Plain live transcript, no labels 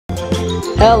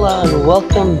Hello and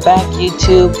welcome back,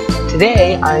 YouTube.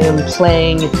 Today I am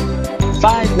playing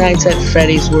Five Nights at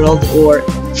Freddy's World, or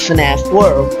Fnaf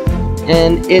World,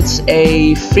 and it's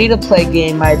a free-to-play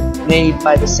game made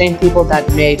by the same people that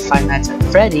made Five Nights at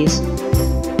Freddy's,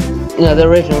 the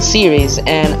original series.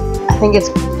 And I think it's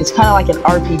kind of like an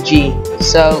RPG.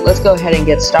 So let's go ahead and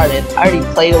get started. I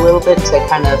already played a little bit to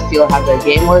kind of feel how the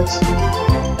game works.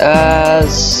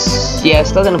 Yeah,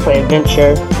 still gonna play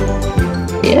adventure.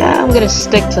 Yeah, I'm gonna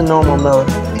stick to normal mode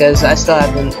because I still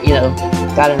haven't,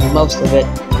 gotten most of it.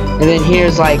 And then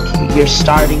here's like your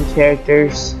starting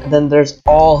characters, and then there's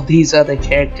all these other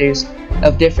characters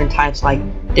of different types, like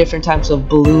different types of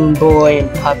Balloon Boy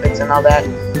and puppets and all that.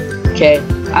 Okay,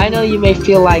 I know you may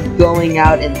feel like going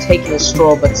out and taking a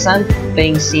stroll, but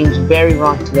something seems very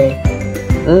wrong today.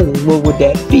 What would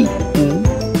that be?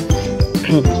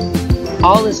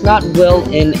 All is not well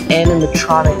in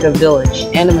Animatronica Village.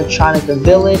 Animatronica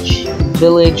Village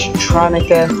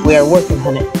Tronica, we are working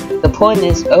on it. The point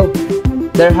is,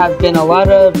 there have been a lot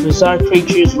of bizarre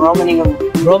creatures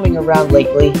roaming around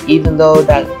lately, even though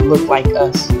that look like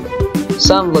us.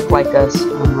 Some look like us.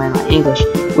 Oh man, my English.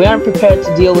 We aren't prepared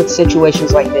to deal with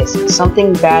situations like this.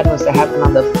 Something bad must have happened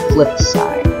on the flip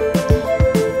side.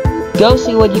 Go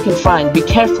see what you can find. Be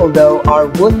careful though, our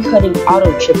wood-cutting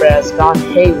auto chipper has gone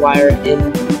haywire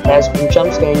and has been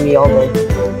jump-scaring me all day.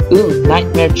 Ooh,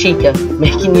 Nightmare Chica,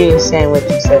 making you a sandwich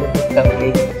instead of a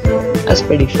cupcake. That's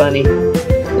pretty funny.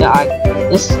 Yeah,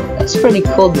 that's a pretty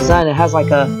cool design. It has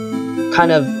like a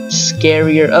kind of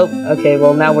scarier... Oh, okay,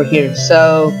 well now we're here.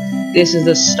 So, this is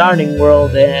the starting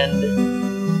world, and...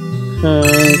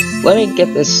 let me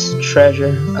get this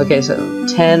treasure. Okay, so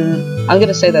 10... I'm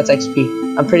gonna say that's XP.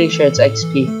 I'm pretty sure it's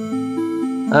XP.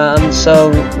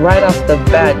 So right off the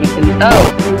bat,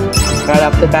 right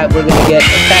off the bat, we're gonna get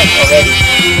attacked already.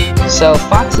 So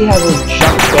Foxy has this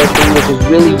jump scare thing, which is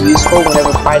really useful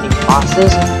whenever fighting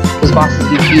bosses, because bosses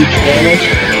do huge damage.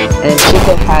 And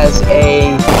Chica has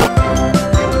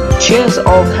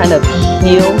all kind of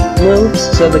heal moves.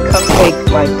 So the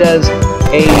cupcake does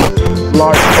a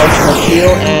large portion of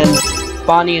heal, and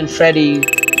Bonnie and Freddy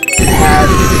have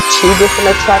 2 different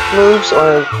attack moves,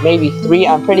 or maybe 3.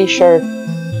 I'm pretty sure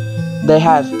they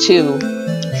have 2.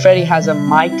 Freddy has a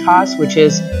mic toss, which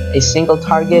is a single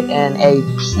target, and a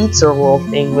pizza roll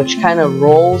thing, which kind of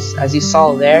rolls, as you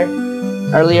saw there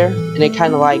earlier, and it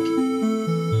kind of like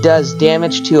does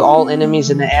damage to all enemies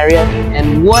in the area.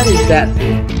 And what is that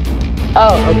thing?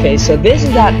 Oh, okay, so this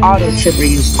is that auto chipper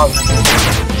you was talking about.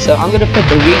 So I'm gonna put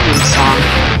the Weekend song,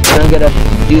 and I'm gonna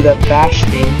do the bash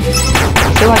thing.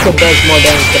 I feel like it does more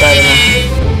damage, but I don't know.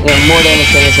 More damage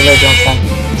than its original attack.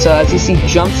 So as you see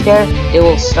jump scare, it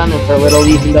will stun him for a little,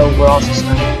 even though we're also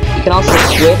stunned. You can also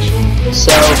switch.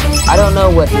 So I don't know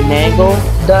what Mangle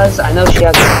does. I know she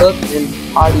has a hook and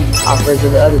party hoppers or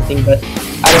the other thing, but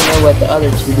I don't know what the other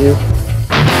 2 do.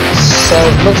 So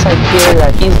it looks like here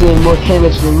that he's doing more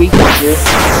damage than we can do.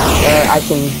 I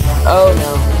can... Oh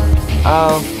no.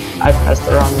 Oh, I pressed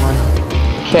the wrong one.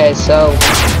 Okay, so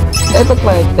they look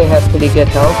like they have pretty good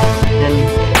health. And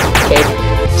okay,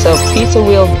 so Pizza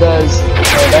Wheel does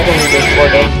that only does 4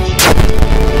 damage,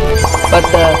 but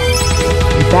the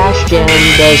Bash Jam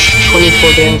does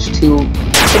 24 damage to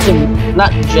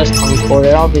not just 24.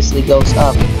 It obviously goes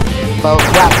up. But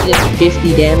wow, it did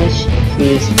 50 damage.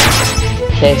 Jeez.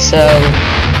 Okay, so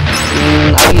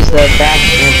I'll use the Bash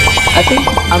Jam.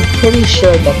 I'm pretty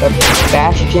sure that the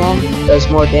Bash Jam does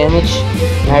more damage.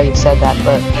 I already said that,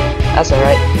 but that's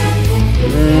alright.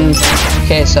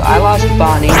 Okay, so I lost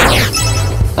Bonnie.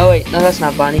 Oh wait, no, that's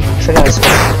not Bonnie. I forgot I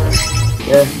switched.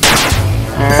 Yeah.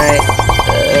 Alright.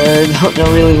 Don't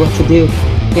know really what to do.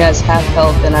 He has half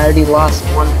health, and I already lost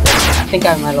one person. I think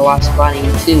I might have lost Bonnie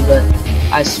too, but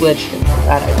I switched, and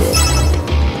that I did.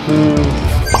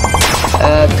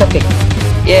 Cupcake.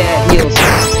 Yeah, heals.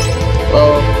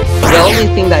 Well, the only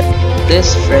thing that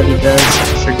this Freddy does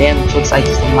for damage looks like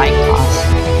is the mic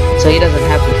toss. So he doesn't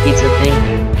have the pizza thing.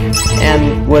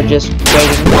 And we're just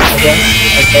waiting, I guess.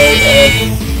 Okay,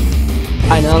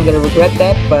 I know I'm gonna regret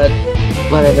that, but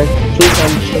whatever. Please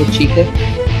don't show Chica.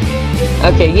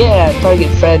 Okay, yeah, target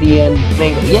Freddy and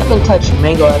Mango. You haven't touched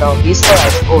Mango at all. He still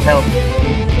has full health.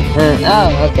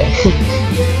 Oh, okay.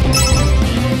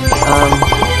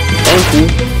 Thank you.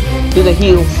 Do the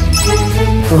heals.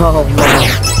 Oh man.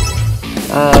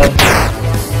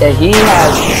 Yeah, he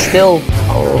has still...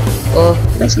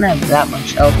 he doesn't have that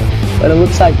much health, but it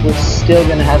looks like we're still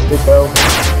gonna have to go.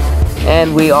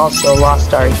 And we also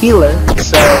lost our healer,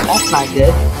 so that's not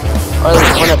good. Or at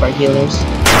least one of our healers.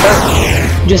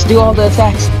 Just do all the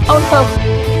attacks. Oh no!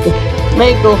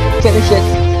 Mangle, finish it.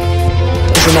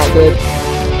 Isn't that good?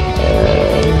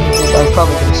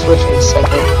 probably gonna switch in a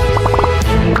second.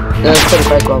 No, it's pretty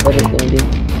quite well, what it's gonna do.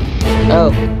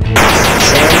 Oh.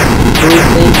 Sand, blue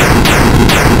thing.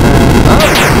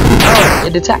 Oh,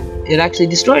 it attacked. It actually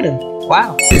destroyed him.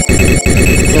 Wow.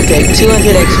 Okay,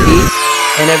 200 XP,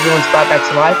 and everyone's brought back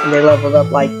to life, and they leveled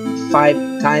up like 5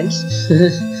 times.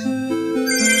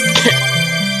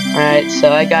 Alright,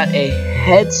 so I got a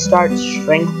Head Start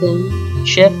Strengthen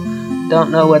chip.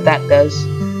 Don't know what that does.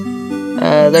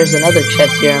 There's another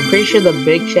chest here. I'm pretty sure the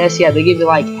big chest, yeah, they give you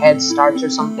like head starts or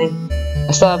something.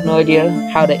 I still have no idea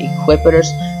how to equip it or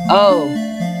oh.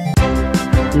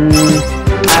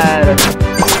 I don't know.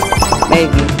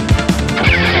 Maybe.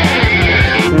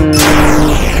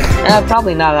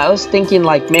 Probably not. I was thinking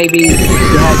like maybe you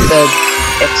have to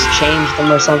exchange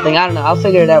them or something. I don't know. I'll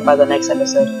figure it out by the next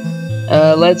episode.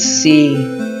 Let's see.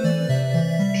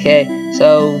 Okay,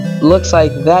 so looks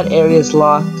like that area is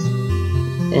locked.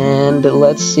 And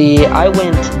let's see. I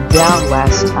went down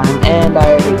last time, and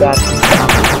I already got down.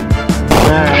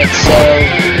 Alright, so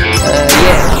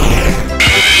yeah.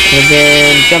 And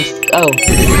then jump. Oh,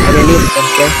 I didn't need the jump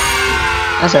scare.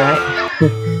 That's alright.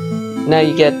 Now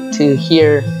you get to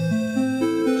hear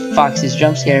Foxy's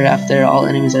jump scare after all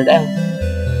enemies are down.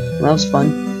 That was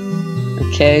fun.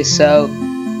 Okay, so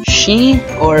she,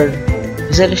 or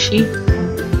is it a she?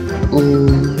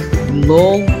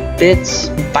 Lol Bits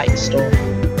Bike Store.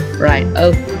 Right.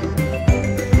 Oh.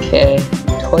 Okay.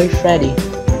 Toy Freddy.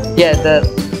 Yeah,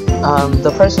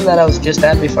 the person that I was just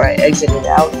at before I exited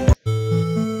out,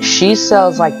 she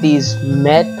sells like these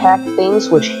med pack things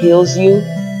which heals you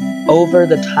over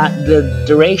the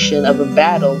duration of a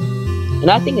battle. And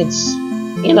I think it's,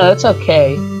 you know, it's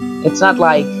okay. It's not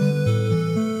like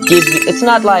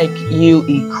you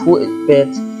equip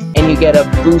it and you get a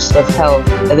boost of health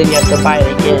and then you have to buy it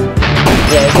again.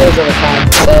 Yeah, it goes over time.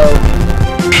 So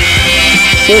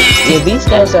yeah, these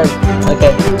guys are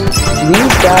okay.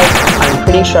 These guys, I'm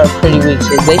pretty sure, are pretty weak,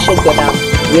 so they should go down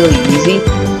really easy.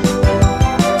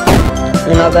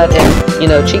 And all that, and you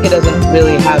know, Chica doesn't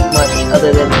really have much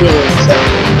other than healing, so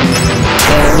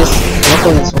yeah, I'm just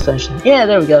hoping this will finish. Yeah,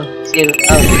 there we go. See,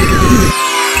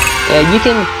 yeah, you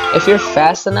can, if you're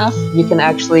fast enough, you can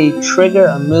actually trigger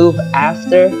a move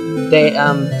after the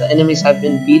enemies have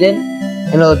been beaten,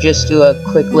 and it'll just do a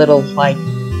quick little like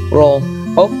roll.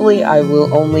 Hopefully, I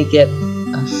will only get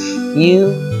a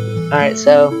few. Alright,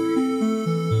 so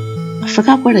I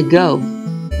forgot where to go.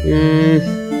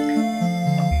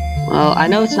 Well, I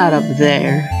know it's not up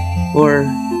there. Or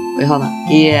wait, hold on.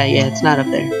 Yeah, it's not up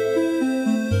there.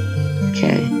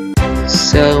 Okay,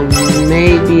 so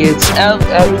maybe it's out.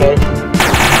 Okay.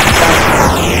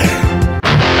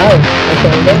 Oh,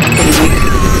 okay, that's pretty weak.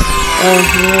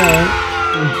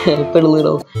 Yeah. Put a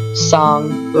little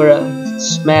song or a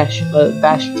smash game.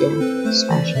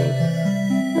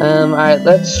 Alright,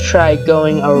 let's try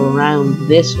going around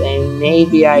this way.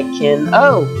 Maybe I can.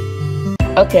 Oh,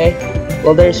 okay.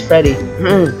 Well, there's Freddy.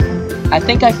 I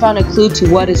think I found a clue to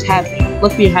what is happening.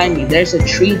 Look behind me. There's a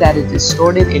tree that is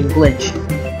distorted and glitched.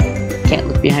 Can't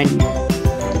look behind you.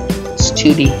 It's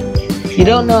 2D. You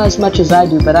don't know as much as I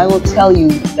do, but I will tell you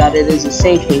that it is a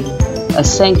safe haven, a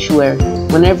sanctuary.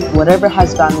 Whatever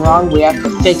has gone wrong, we have to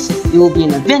fix it. You will be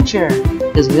an adventurer,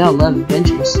 because we all love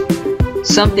adventures.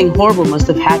 Something horrible must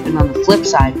have happened on the flip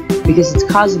side, because it's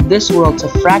causing this world to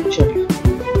fracture.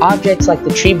 Objects like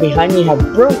the tree behind me have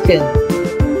broken.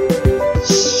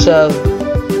 So,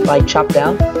 like chopped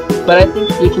down. But I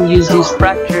think you can use these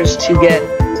fractures to get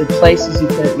to places you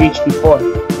couldn't reach before.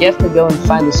 You have to go and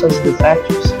find the source of the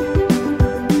fractures.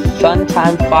 Fun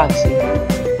time Foxy.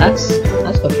 That's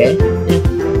okay. Yeah.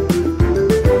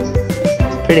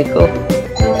 Pretty cool.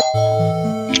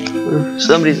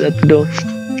 Somebody's at the door.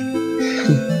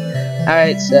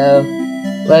 Alright, so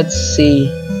let's see.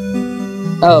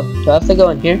 Oh, do I have to go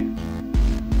in here?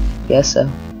 Guess so.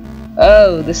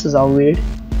 Oh, this is all weird.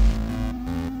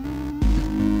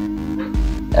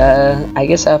 I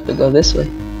guess I have to go this way.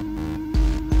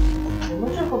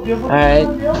 Alright.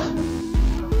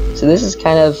 So this is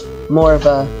kind of more of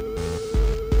a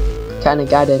kind of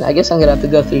guided. I guess I'm gonna have to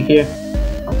go through here.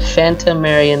 Phantom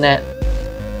Marionette.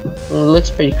 It looks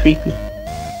pretty creepy.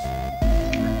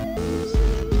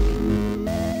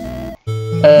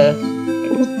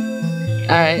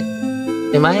 Alright.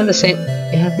 Am I in the same?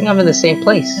 Yeah, I think I'm in the same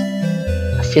place.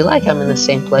 I feel like I'm in the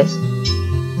same place.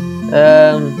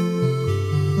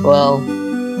 Well,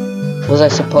 was I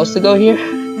supposed to go here?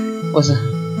 Was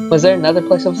there another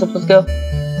place I was supposed to go?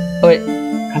 Oh wait,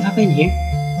 have I been here?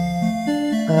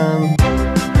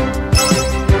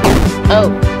 Oh,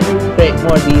 great,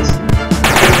 more of these.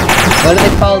 What are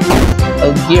they called?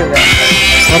 Oh, gear rats.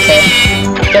 Okay.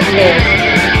 Jump here.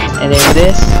 and then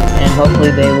this, and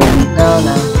hopefully they will be. No,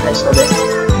 they're still dead.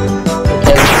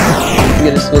 Okay, I'm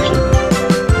gonna switch it.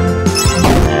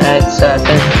 Alright, so I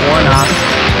finished one off.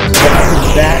 Then I'll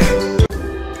use that.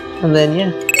 And then,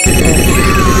 yeah.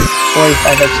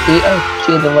 45 XP. Oh,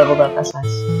 2 of them leveled up. That's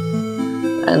nice.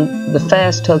 And the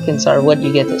fast tokens are what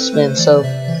you get to spend. So,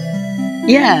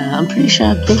 yeah, I'm pretty sure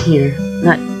I've been here.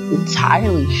 Not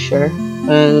entirely sure.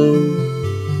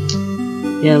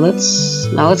 Yeah,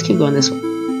 let's keep going this way.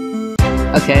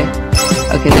 Okay,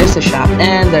 there's the shop,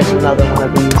 and there's another one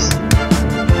of these.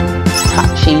 Hot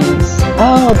cheese.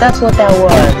 Oh, that's what that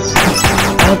was.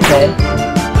 Okay.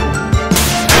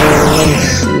 Let me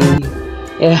see.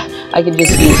 Yeah, I could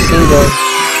just use single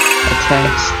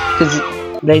attacks because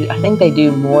I think they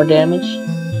do more damage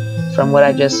from what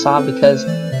I just saw. Because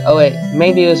oh wait,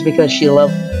 maybe it was because she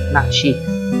leveled. Not she.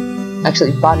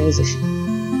 Actually, Bonnie is a she.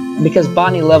 Because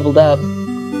Bonnie leveled up.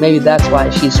 Maybe that's why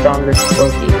she's stronger than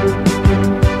Loki.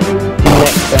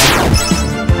 Next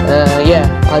time. Yeah,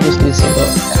 I'll just do single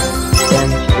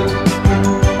damage.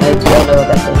 I don't know what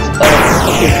that does.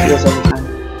 Oh, it heals over time.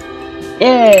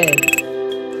 Yay!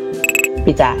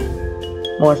 Pizza.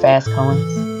 More fast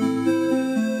coins.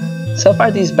 So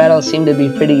far, these battles seem to be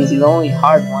pretty easy. The only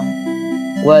hard one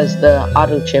was the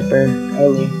auto chipper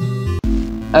earlier.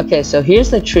 Okay, so here's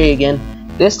the tree again.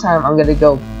 This time, I'm gonna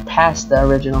go past the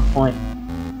original point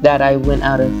that I went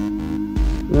out of.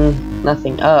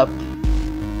 Nothing up.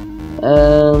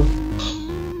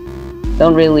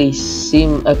 Don't really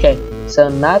seem okay. So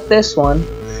not this one.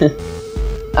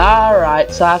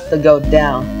 Alright, so I have to go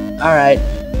down. Alright.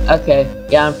 Okay.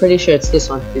 Yeah, I'm pretty sure it's this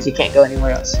one because you can't go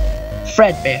anywhere else.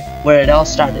 Fredbear, where it all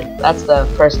started. That's the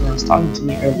person that was talking to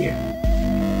me earlier.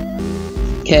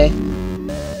 Okay.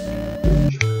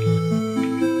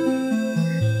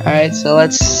 Alright, so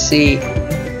let's see.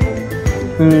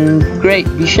 Great.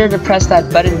 Be sure to press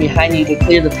that button behind you to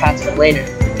clear the path for later.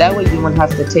 That way you won't have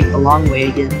to take the long way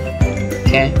again.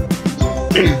 Okay.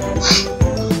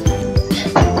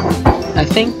 I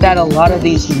think that a lot of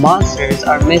these monsters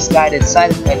are misguided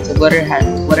side effects of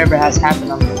whatever has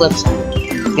happened on the flip side.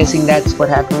 Guessing that's what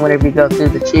happened whenever you go through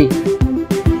the tree.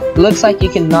 It looks like you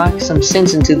can knock some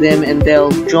sense into them and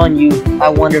they'll join you.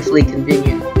 How wonderfully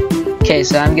convenient. Okay,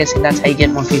 so I'm guessing that's how you get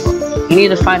more people. You need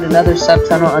to find another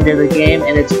subtunnel under the game,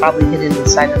 and it's probably hidden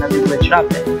inside another glitched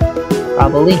object.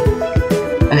 Probably.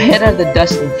 Ahead are the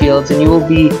dusting fields, and you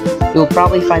will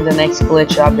probably find the next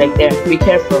glitched object there. Be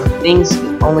careful, things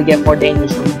only get more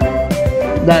dangerous from here.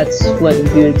 That's what you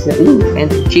do exactly. Ooh,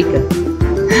 fancy chica.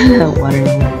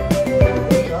 Whatever.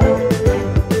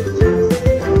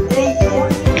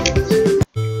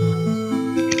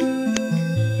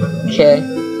 Okay.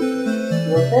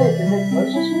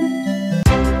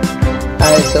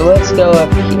 Alright, so let's go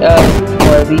up here,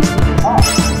 more of these things.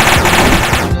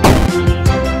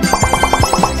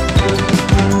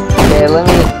 Okay, let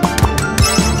me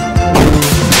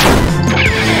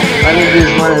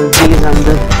use one of these on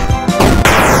the...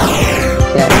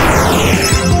 Okay.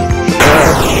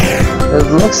 It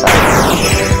looks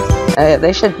like...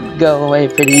 they should go away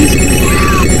pretty easily.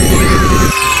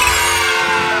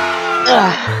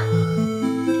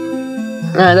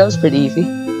 Alright, that was pretty easy.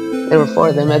 There were 4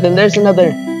 of them, and then there's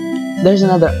another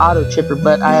auto chipper,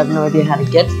 but I have no idea how to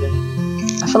get to them.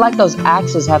 I feel like those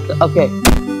axes have to. Okay,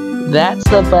 that's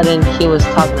the button he was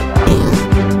talking about.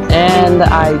 And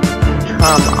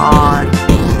come on,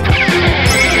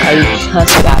 I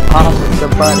just got off of the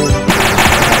button.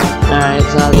 Alright,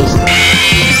 so I'll just.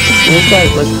 This guy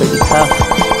looks pretty tough.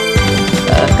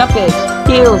 Cupcakes,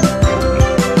 heals.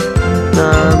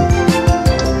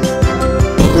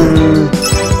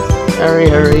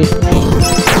 Hurry.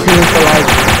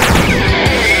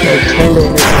 Turned it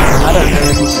into, I don't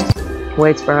know, just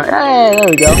waits for, hey, there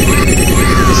we go.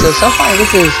 So far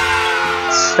this is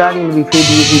starting to be pretty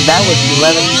easy. That was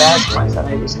 11 bad points that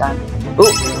I just got.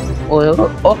 Oh,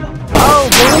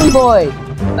 Balloon Boy!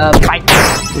 Fight.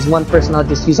 There's one person I'll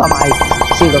just use on my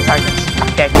single targets.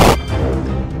 Okay.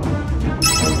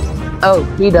 Oh,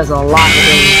 he does a lot of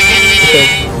damage. Okay,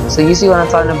 so you see what I'm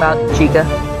talking about, Chica?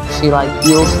 She like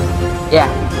heals. Yeah,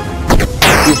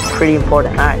 she's pretty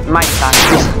important. Alright, Mike shot.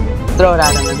 Just throw it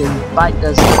at him, and then Bite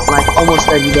does like almost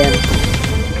 30 damage.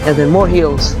 And then more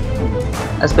heals.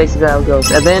 That's basically how it goes.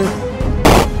 And then,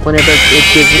 whenever it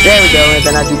gives you, there we go, and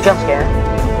then I do jump scare.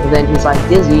 And then he's like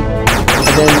dizzy.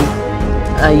 And then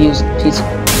I use piece.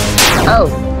 Oh,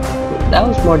 that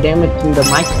was more damage than the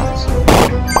Mike class.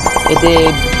 It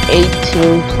did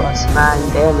 18 plus 9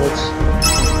 damage.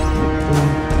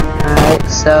 Alright,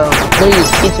 so let me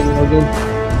use Pizza again.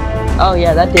 Oh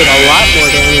yeah, that did a lot more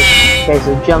damage. Okay,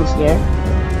 so jump scare.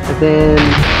 And then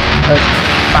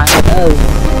fine. Oh.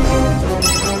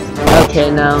 Okay,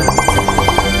 no.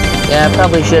 Yeah, I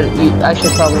probably should. I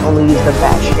should probably only use the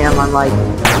bash jam on like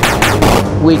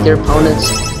weaker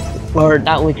opponents, or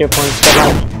not weaker opponents, but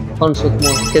like opponents with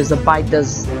more, because the bite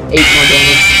does 8 more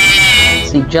damage.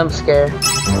 Let's see, jump scare.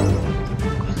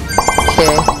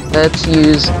 Okay, let's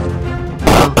use.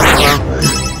 Oh,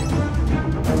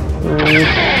 well.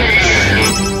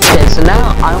 Okay, so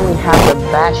now I only have the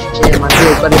bash jam on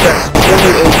here, but it does 28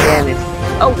 damage.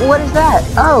 Oh, what is that?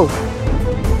 Oh,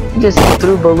 he just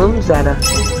threw balloons at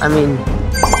us. I mean,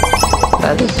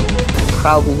 that is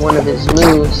probably one of his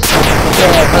moves.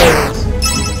 Yeah, balloons.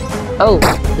 Oh,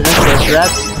 okay, so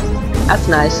that's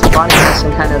nice. Bonnie has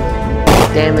some kind of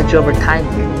damage over time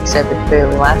here, except it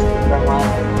barely lasted for a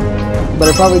while. But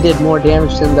it probably did more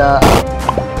damage than the.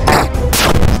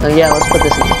 So yeah, let's put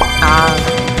this in.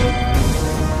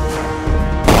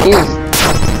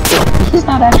 He's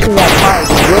not actually that hard.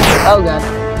 Oh god.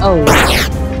 Oh.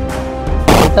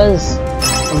 It does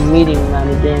a medium amount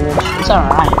of damage. It's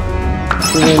alright.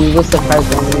 I mean, what's the price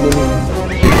on it?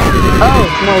 Oh,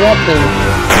 it's more that thing.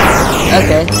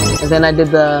 Okay. And then I did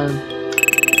the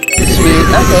speed.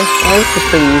 Okay. Well, this was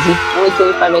pretty easy. Only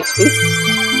 25 XP.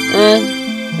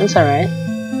 That's alright.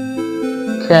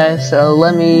 Okay, so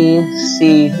let me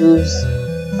see who's.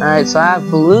 Alright, so I have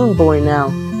Balloon Boy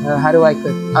now. How do I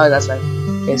click? Oh, that's right.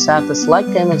 Okay, so I have to select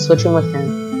him and switch him with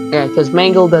him. Yeah, because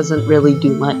Mangle doesn't really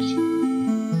do much.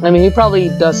 I mean, he probably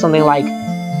does something like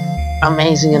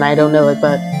amazing and I don't know it,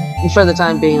 but for the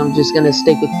time being, I'm just gonna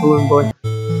stick with Balloon Boy.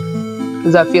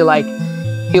 Because I feel like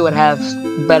he would have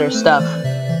better stuff.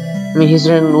 I mean, he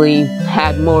certainly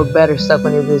had more better stuff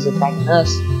when he was attacking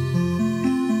us.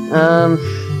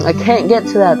 I can't get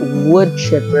to that wood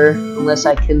chipper unless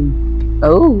I can.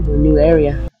 Oh, a new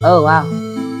area. Oh, wow.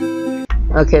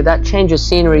 Okay, that change of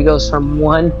scenery goes from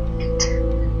one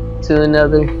to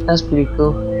another. That's pretty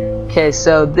cool. Okay,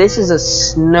 so this is a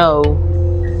snow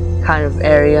kind of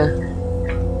area.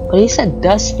 But he said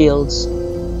dust fields.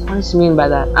 What does he mean by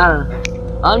that? I don't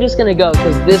know. I'm just gonna go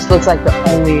because this looks like the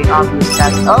only obvious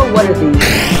task. Oh, what are these?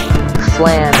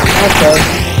 Flan. Okay.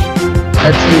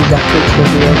 Let's use that picture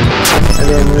here. And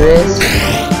then this.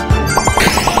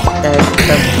 Okay,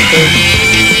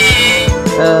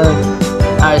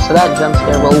 alright, so that jump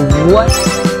scare. Well, what?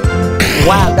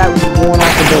 Wow, that went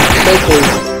off of those quickly.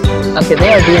 Okay, they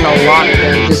are doing a lot of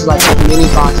damage. This is like a mini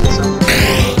boss or something.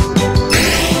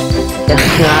 Yeah, I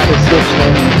don't know how to switch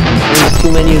there. There's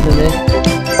too many of them there.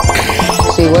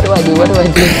 See, what do I do? What do I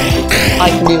do? All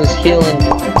I can do is heal and.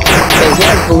 Okay, he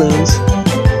has balloons.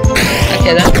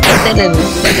 Okay, that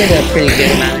did a pretty good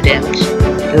amount of damage.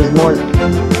 It was more.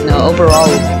 No,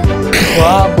 overall.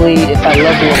 Probably, if I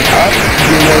level them up,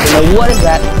 do more than what is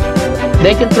that?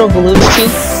 They can throw balloons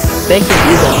too. They can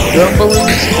either throw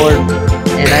balloons or,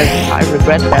 and I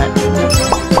regret that.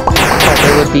 I thought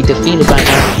they would be defeated by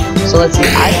now. So let's see,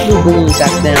 I threw balloons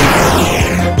at them,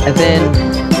 and then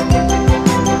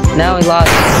now we lost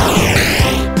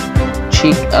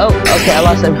Cheek. Oh, okay, I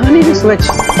lost them. I need to switch.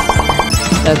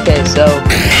 Okay, so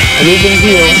I need them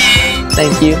heals.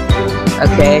 Thank you.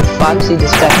 Okay, Foxy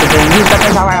distracted them. Use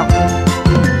them around.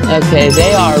 Okay,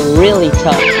 they are really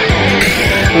tough.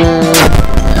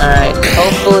 Alright,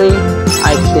 hopefully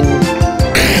I can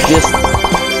just.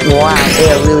 Wow, they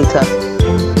are really tough.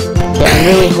 Okay, I'm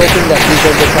really hoping that these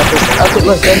are the toughest. Okay,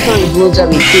 look, they're throwing balloons at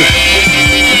me too.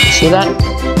 You see that?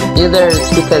 Either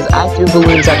it's because I threw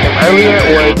balloons at them earlier,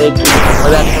 or that's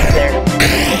one of their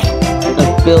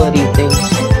ability things,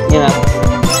 you know.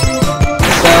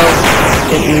 So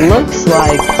it looks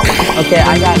like okay,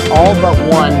 I got all but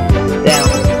one down.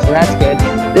 That's good.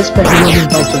 This person needs a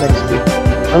bunch of XP.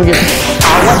 I'm just.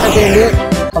 What? I didn't do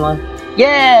it? Come on.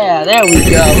 Yeah! There we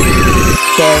go.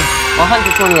 Okay.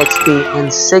 120 XP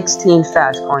and 16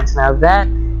 fast coins. Now that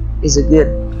is a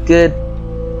good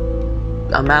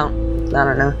amount. I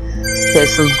don't know. Okay,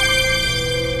 so.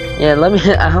 Yeah, let me.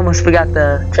 I almost forgot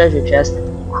the treasure chest.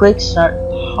 Quick start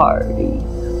party.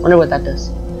 Wonder what that does.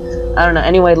 I don't know.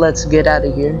 Anyway, let's get out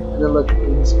of here. And then look at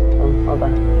these. Hold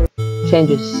on.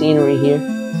 Change of scenery here.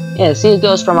 Yeah, see, it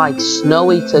goes from like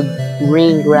snowy to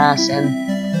green grass and.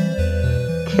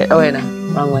 Okay, oh wait, no,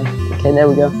 wrong way. Okay, there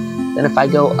we go. Then if I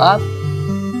go up,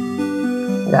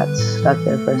 that's stuck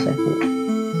there for a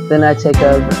second. Then I take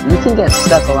over. You can get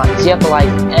stuck a lot because you have to like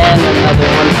and another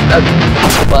one. Okay.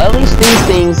 Well, at least these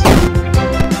things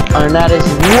are not as.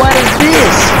 What is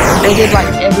this? They did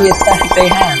like every attack they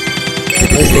have.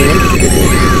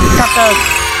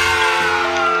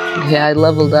 Yeah, I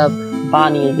leveled up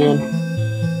Bonnie again.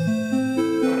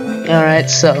 Alright,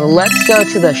 so let's go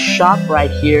to the shop right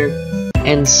here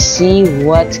and see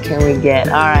what can we get.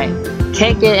 Alright,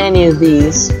 can't get any of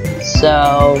these.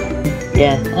 So,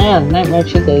 yeah. Nightmare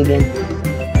Chica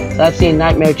again. So I've seen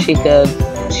Nightmare Chica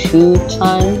 2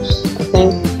 times, I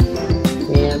think.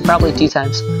 Yeah, probably 2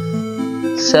 times.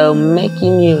 So,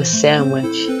 making you a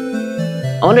sandwich.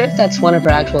 I wonder if that's one of her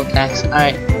actual attacks.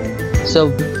 Alright. So,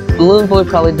 Balloon Boy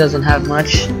probably doesn't have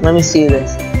much. Let me see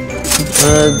this.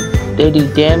 They do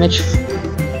damage.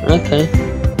 Okay.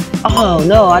 Oh,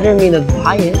 no, I didn't mean to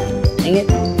buy it. Dang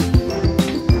it.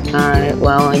 Alright,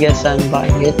 well, I guess I'm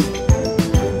buying it.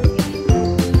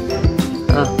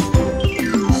 Oh.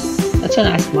 That's a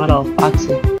nice model of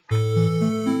Foxy.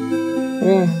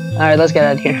 Alright, let's get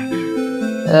out of here.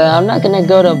 I'm not gonna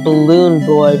go to Balloon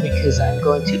Boy because I'm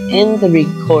going to end the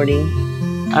recording.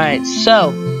 Alright,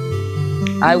 so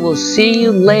I will see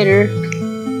you later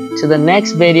to the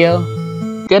next video.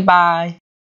 Goodbye.